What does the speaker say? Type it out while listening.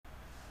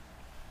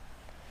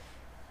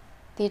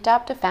The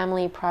Adopt a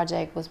Family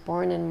project was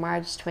born in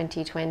March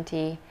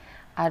 2020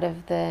 out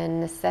of the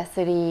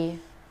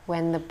necessity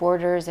when the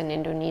borders in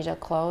Indonesia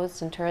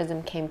closed and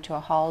tourism came to a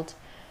halt,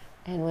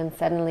 and when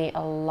suddenly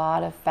a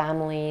lot of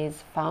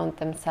families found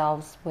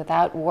themselves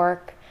without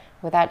work,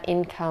 without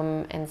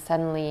income, and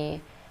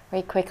suddenly,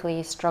 very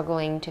quickly,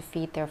 struggling to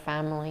feed their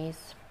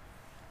families.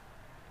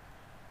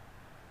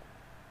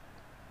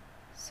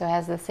 So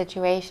as the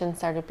situation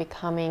started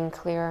becoming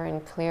clearer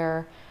and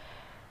clearer,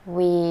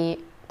 we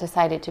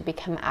decided to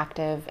become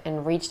active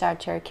and reached out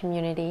to our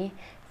community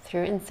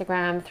through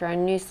Instagram, through our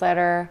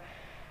newsletter,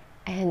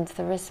 and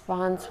the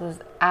response was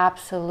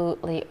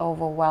absolutely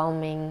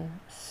overwhelming.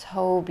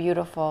 So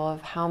beautiful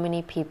of how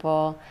many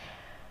people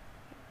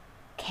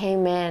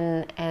came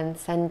in and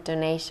sent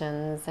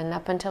donations. And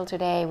up until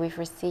today, we've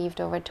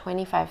received over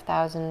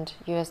 25,000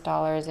 US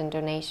dollars in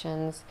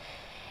donations.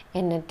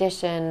 In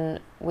addition,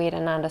 we at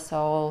Ananda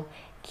Soul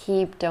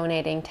keep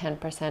donating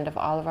 10% of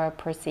all of our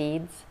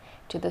proceeds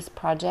to this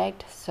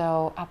project.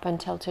 So up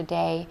until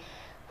today,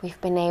 we've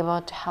been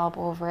able to help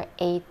over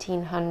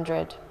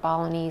 1,800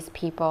 Balinese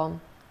people,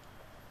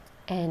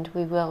 and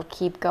we will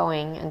keep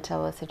going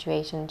until the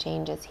situation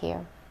changes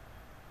here.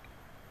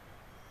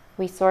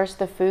 We source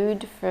the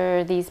food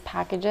for these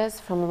packages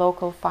from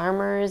local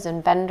farmers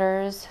and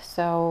vendors,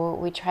 so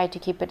we try to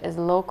keep it as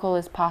local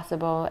as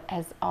possible,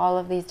 as all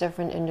of these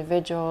different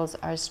individuals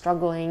are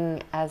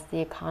struggling as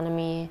the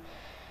economy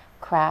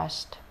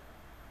crashed.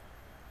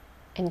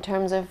 In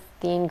terms of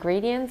the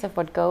ingredients of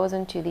what goes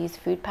into these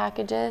food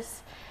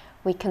packages,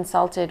 we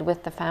consulted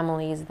with the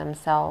families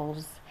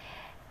themselves,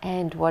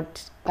 and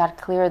what got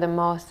clear the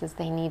most is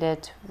they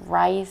needed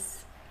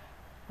rice,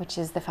 which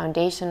is the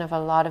foundation of a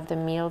lot of the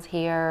meals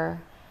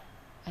here,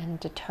 and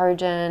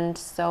detergent,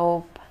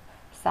 soap,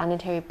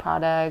 sanitary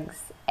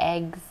products,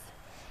 eggs,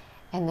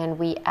 and then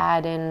we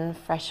add in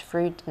fresh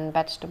fruit and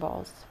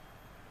vegetables.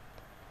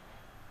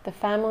 The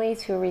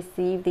families who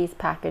receive these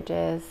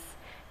packages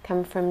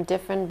come from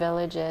different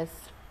villages,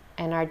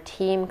 and our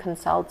team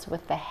consults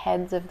with the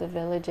heads of the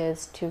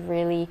villages to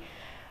really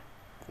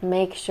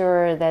make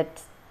sure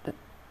that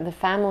the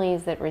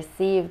families that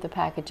receive the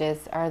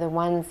packages are the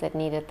ones that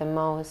need it the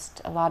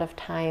most. A lot of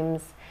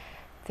times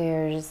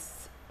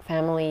there's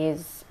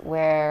families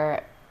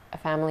where a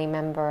family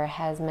member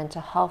has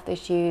mental health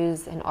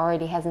issues and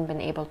already hasn't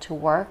been able to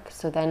work,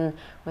 so then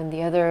when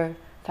the other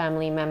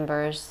family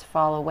members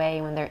fall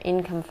away, when their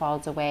income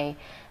falls away,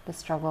 the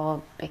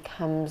struggle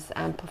becomes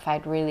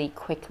amplified really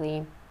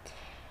quickly.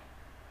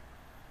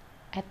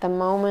 At the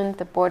moment,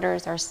 the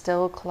borders are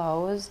still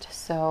closed,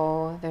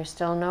 so there's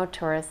still no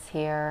tourists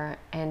here,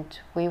 and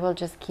we will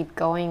just keep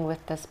going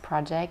with this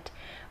project.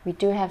 We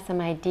do have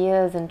some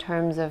ideas in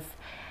terms of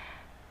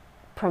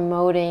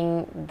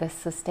promoting the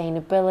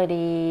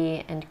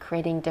sustainability and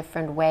creating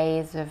different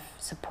ways of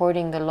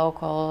supporting the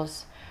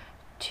locals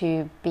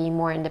to be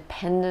more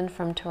independent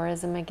from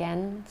tourism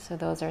again. So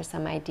those are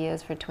some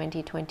ideas for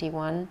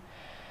 2021.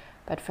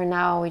 But for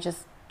now, we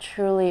just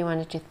truly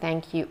wanted to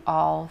thank you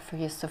all for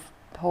your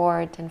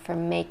support and for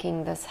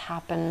making this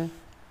happen.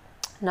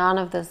 None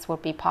of this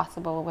would be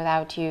possible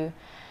without you,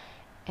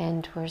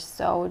 and we're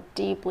so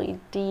deeply,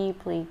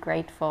 deeply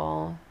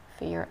grateful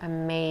for your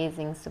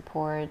amazing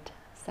support.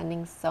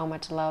 Sending so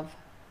much love.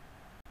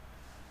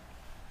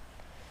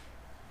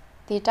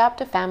 The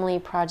Adopt a Family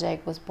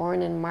project was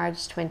born in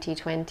March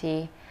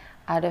 2020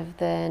 out of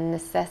the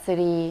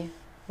necessity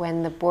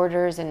when the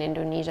borders in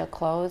Indonesia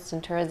closed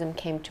and tourism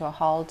came to a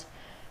halt,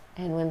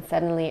 and when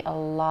suddenly a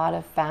lot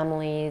of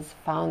families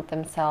found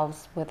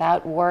themselves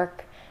without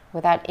work,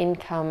 without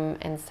income,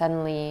 and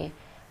suddenly,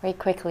 very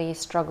quickly,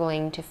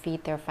 struggling to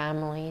feed their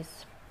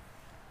families.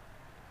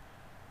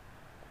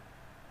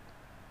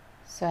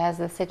 So as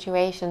the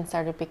situation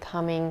started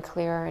becoming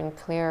clearer and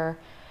clearer,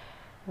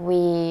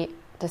 we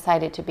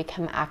decided to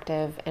become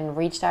active and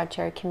reached out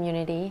to our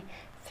community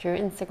through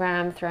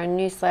Instagram, through our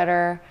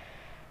newsletter,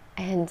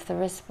 and the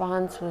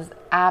response was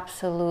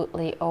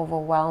absolutely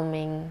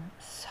overwhelming.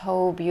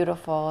 So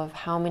beautiful of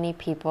how many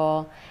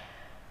people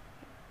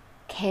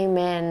came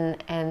in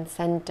and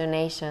sent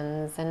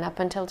donations. And up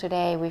until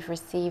today, we've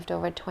received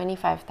over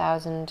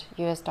 25,000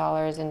 US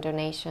dollars in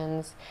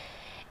donations.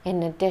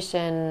 In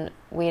addition,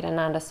 we at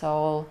Ananda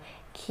Soul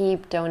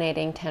keep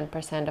donating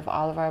 10% of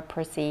all of our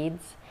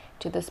proceeds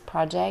to this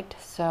project.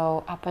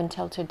 So up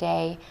until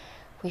today,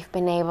 we've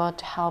been able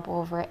to help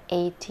over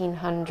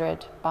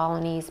 1,800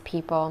 Balinese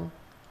people,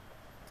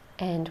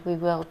 and we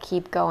will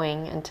keep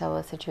going until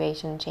the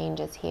situation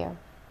changes here.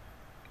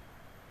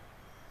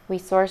 We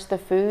source the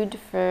food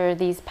for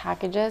these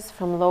packages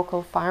from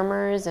local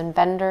farmers and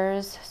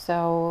vendors,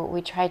 so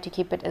we try to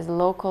keep it as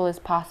local as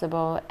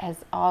possible, as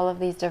all of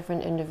these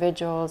different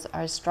individuals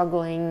are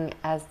struggling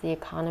as the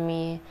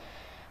economy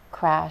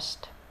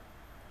crashed.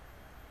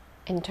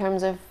 In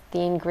terms of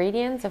the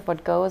ingredients of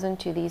what goes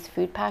into these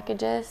food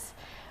packages,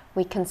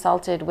 we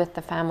consulted with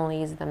the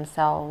families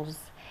themselves,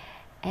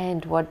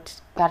 and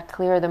what got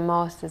clear the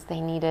most is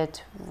they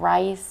needed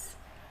rice,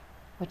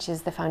 which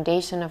is the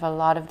foundation of a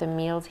lot of the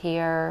meals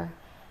here,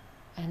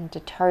 and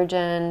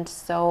detergent,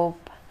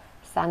 soap,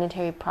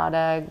 sanitary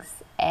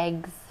products,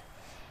 eggs,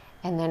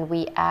 and then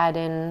we add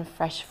in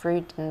fresh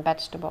fruit and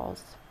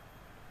vegetables.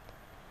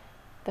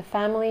 The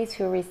families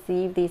who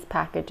receive these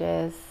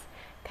packages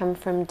come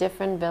from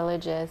different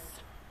villages,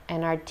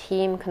 and our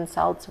team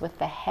consults with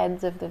the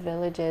heads of the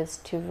villages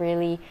to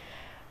really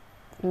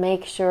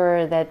make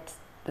sure that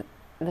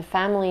the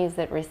families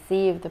that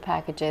receive the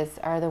packages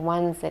are the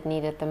ones that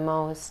need it the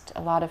most.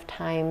 A lot of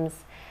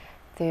times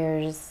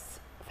there's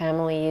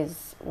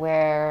families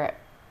where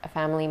a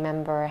family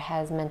member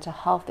has mental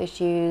health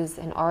issues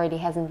and already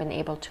hasn't been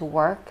able to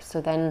work, so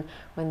then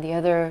when the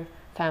other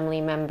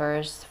family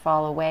members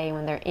fall away,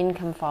 when their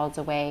income falls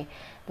away,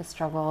 the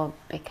struggle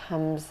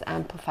becomes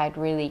amplified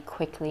really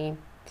quickly.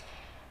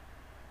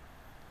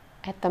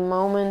 At the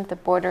moment, the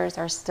borders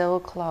are still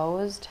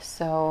closed,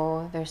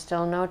 so there's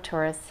still no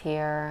tourists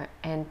here,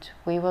 and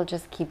we will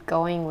just keep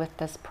going with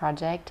this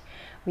project.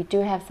 We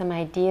do have some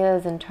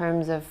ideas in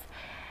terms of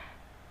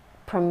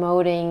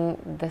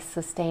promoting the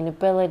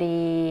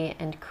sustainability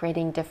and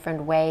creating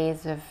different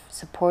ways of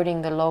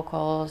supporting the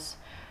locals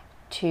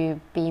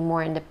to be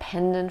more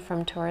independent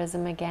from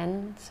tourism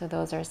again. So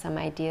those are some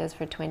ideas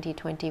for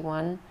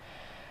 2021.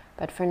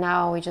 But for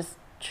now, we just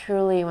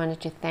truly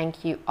wanted to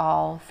thank you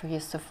all for your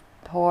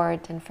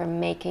support and for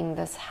making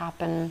this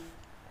happen.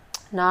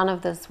 None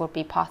of this would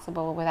be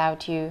possible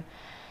without you,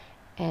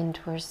 and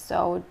we're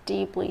so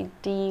deeply,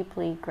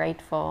 deeply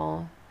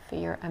grateful for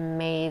your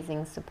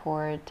amazing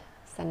support.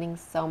 Sending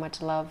so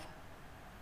much love.